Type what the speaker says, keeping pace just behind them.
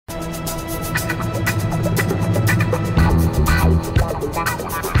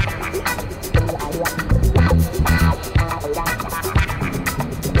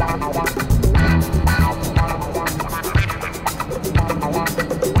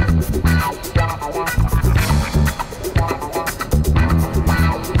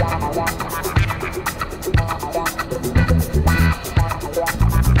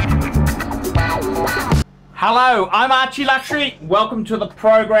Hello, I'm Archie Luxury. Welcome to the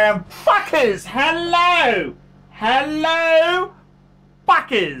program, fuckers. Hello,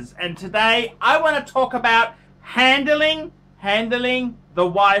 fuckers. And today I want to talk about handling the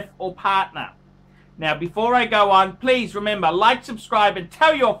wife or partner. Now, before I go on, please remember, like, subscribe, and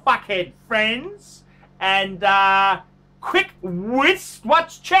tell your fuckhead friends. And quick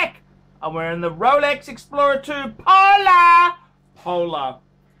wristwatch check. I'm wearing the Rolex Explorer 2 Polar.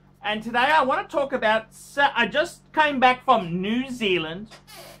 And today I want to talk about, I just came back from New Zealand,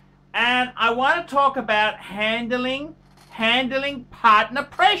 and I want to talk about handling partner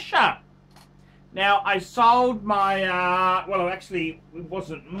pressure. Now, I sold my, well, actually, it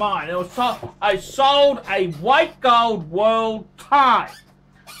wasn't mine. I sold a white gold world tie.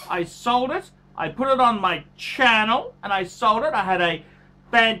 I sold it. I put it on my channel, and I sold it. I had a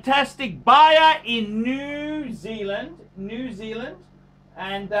fantastic buyer in New Zealand.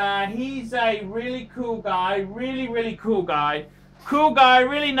 And he's a really cool guy, really cool guy. Cool guy,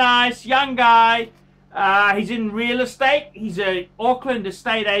 really nice, young guy. He's in real estate. He's an Auckland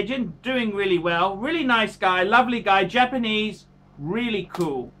estate agent, doing really well. Really nice guy, lovely guy, Japanese, really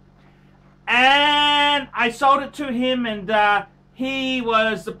cool. And I sold it to him, and he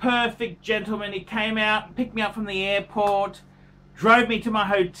was the perfect gentleman. He came out and picked me up from the airport, drove me to my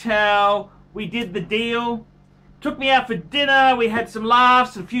hotel. We did the deal. Took me out for dinner, we had some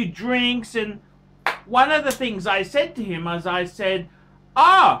laughs, a few drinks, and one of the things I said to him was, I said,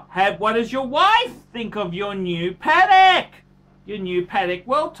 what does your wife think of your new paddock? Your new paddock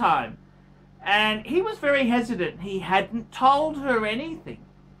world time? And he was very hesitant. He hadn't told her anything.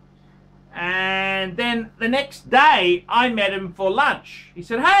 And then the next day, I met him for lunch. He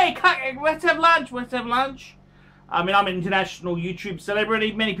said, hey, let's have lunch, I mean, I'm an international YouTube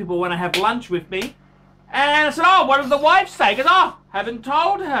celebrity. Many people want to have lunch with me. And I said, what did the wife say? He goes, haven't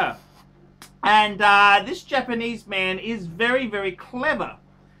told her. And this Japanese man is very clever.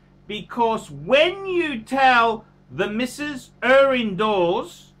 Because when you tell the Mrs.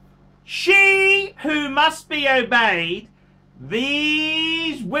 indoors, she who must be obeyed,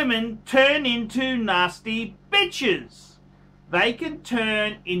 these women turn into nasty bitches. They can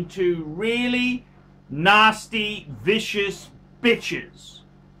turn into really nasty, vicious bitches.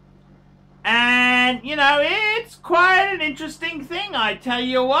 And, you know, it's quite an interesting thing. I tell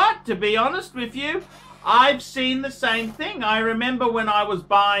you what, to be honest with you, I've seen the same thing. I remember when I was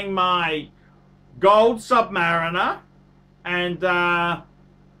buying my gold Submariner, and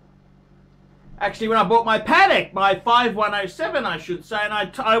actually when I bought my paddock, my 5107 I should say, and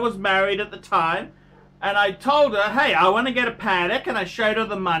I was married at the time, and I told her, hey, I want to get a paddock, and I showed her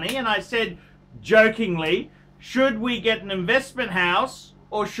the money, and I said jokingly, should we get an investment house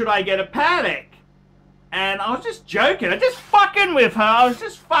or should I get a paddock? And I was just joking. I was just fucking with her. I was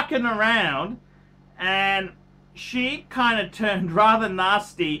just fucking around. And she kind of turned rather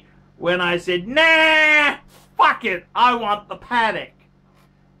nasty when I said, nah, fuck it. I want the paddock.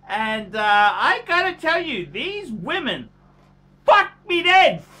 And I gotta tell you, these women, fuck me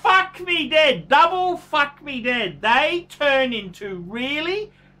dead, double fuck me dead. They turn into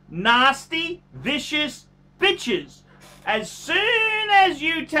really nasty, vicious bitches. As soon as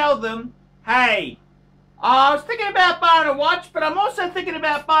you tell them, hey, I was thinking about buying a watch, but I'm also thinking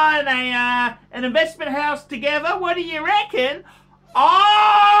about buying an investment house together. What do you reckon?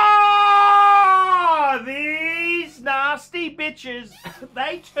 These nasty bitches,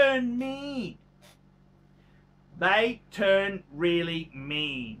 they turn mean. They turn really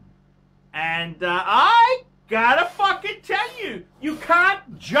mean. And I gotta fucking tell you, you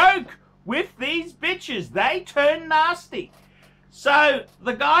can't joke with these bitches. They turn nasty. So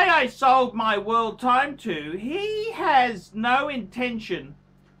the guy I sold my world time to, he has no intention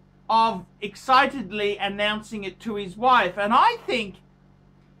of excitedly announcing it to his wife. And I think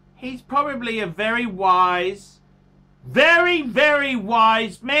he's probably a very wise, very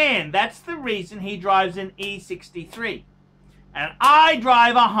wise man. That's the reason he drives an E63. And I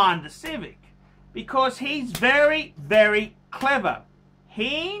drive a Honda Civic. Because he's very clever.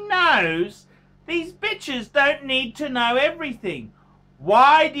 He knows these bitches don't need to know everything.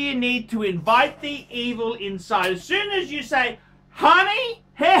 Why do you need to invite the evil inside? As soon as you say, honey,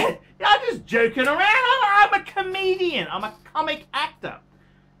 hey, I'm just joking around. I'm a comedian. I'm a comic actor.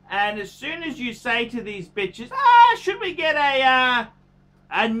 And as soon as you say to these bitches, should we get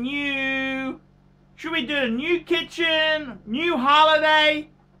should we do a new kitchen, new holiday,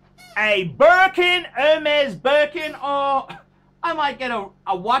 a Birkin, Hermes Birkin, or I might get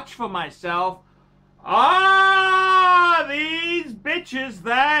a watch for myself. These bitches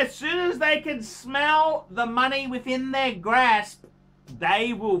there, as soon as they can smell the money within their grasp,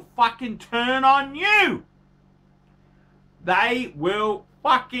 they will fucking turn on you. they will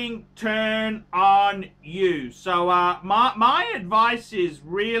fucking turn on you. So my advice is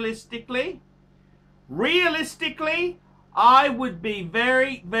realistically, I would be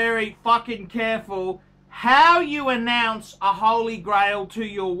very, very fucking careful how you announce a holy grail to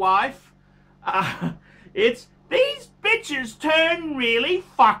your wife. It's these bitches turn really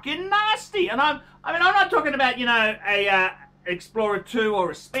fucking nasty, and I'm not talking about, you know, a Explorer 2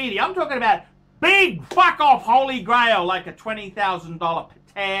 or a Speedy. I'm talking about big fuck off holy grail like a $20,000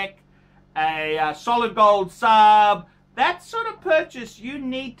 Patek, a solid gold sub. That sort of purchase you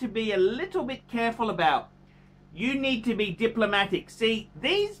need to be a little bit careful about. You need to be diplomatic. See,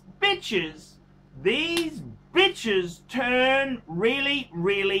 these bitches turn really,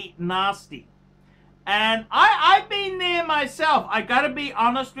 really nasty. And I've been there myself. I gotta be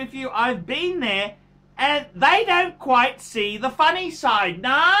honest with you, I've been there, and they don't quite see the funny side.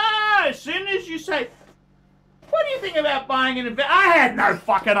 No, as soon as you say, what do you think about buying an investment? I had no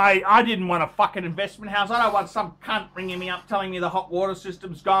fucking, I didn't want a fucking investment house. I don't want some cunt ringing me up telling me the hot water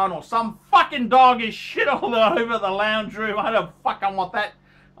system's gone, or some fucking dog is shit all over the lounge room. I don't fucking want that.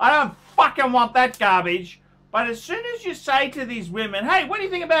 I don't fucking want that garbage. But as soon as you say to these women, hey, what do you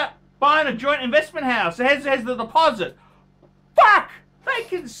think about buying a joint investment house? It has the deposit. Fuck! They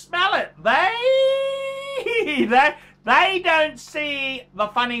can smell it. They don't see the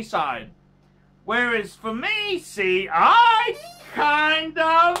funny side. Whereas for me, see, I kind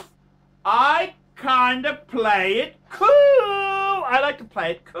of play it cool. I like to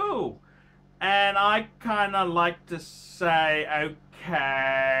play it cool. And I kind of like to say,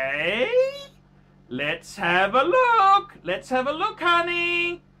 okay, let's have a look. Let's have a look,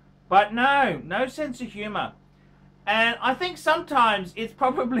 honey. But no sense of humor. And I think sometimes it's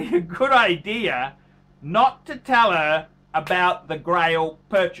probably a good idea not to tell her about the Grail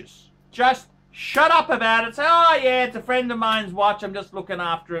purchase. Just shut up about it. Say, oh yeah, it's a friend of mine's watch. I'm just looking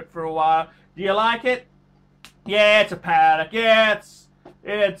after it for a while. Do you like it? Yeah, it's a Patek. Yeah,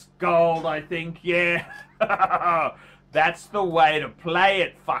 it's gold, I think. Yeah. That's the way to play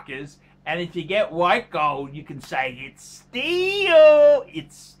it, fuckers. And if you get white gold, you can say it's steel.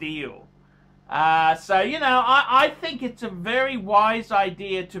 It's steel. So, you know, I think it's a very wise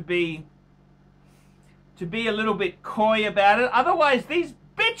idea to be a little bit coy about it. Otherwise, these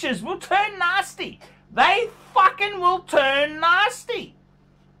bitches will turn nasty. They fucking will turn nasty.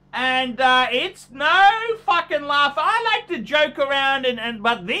 And it's no fucking laugh. I like to joke around,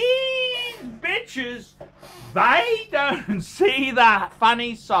 but these bitches, they don't see the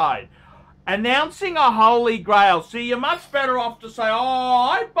funny side. Announcing a holy grail. See, you're much better off to say, oh,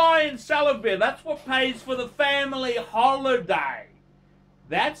 I buy and sell a bit. That's what pays for the family holiday.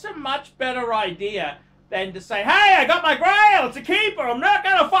 That's a much better idea than to say, hey, I got my grail. It's a keeper. I'm not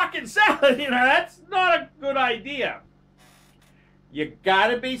going to fucking sell it. You know, that's not a good idea. You got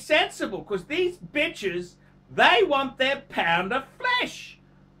to be sensible, because these bitches, they want their pound of flesh.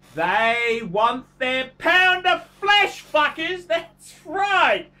 They want their pound of flesh, fuckers. That's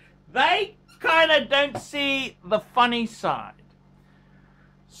right. They kind of don't see the funny side.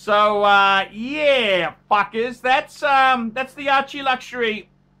 So, yeah, fuckers, that's the Archie Luxury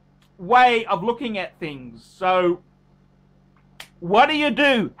way of looking at things. So, what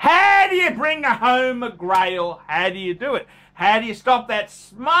do? How do you bring home a grail? How do you do it? How do you stop that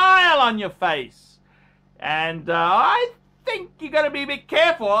smile on your face? And I think you got to be a bit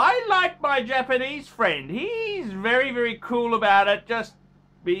careful. I like my Japanese friend. He's very, very cool about it. Just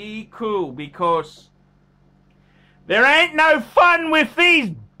be cool, because there ain't no fun with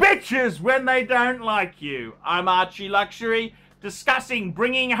these bitches when they don't like you. I'm Archie Luxury, discussing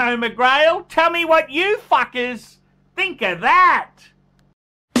bringing home a grail. Tell me what you fuckers think of that.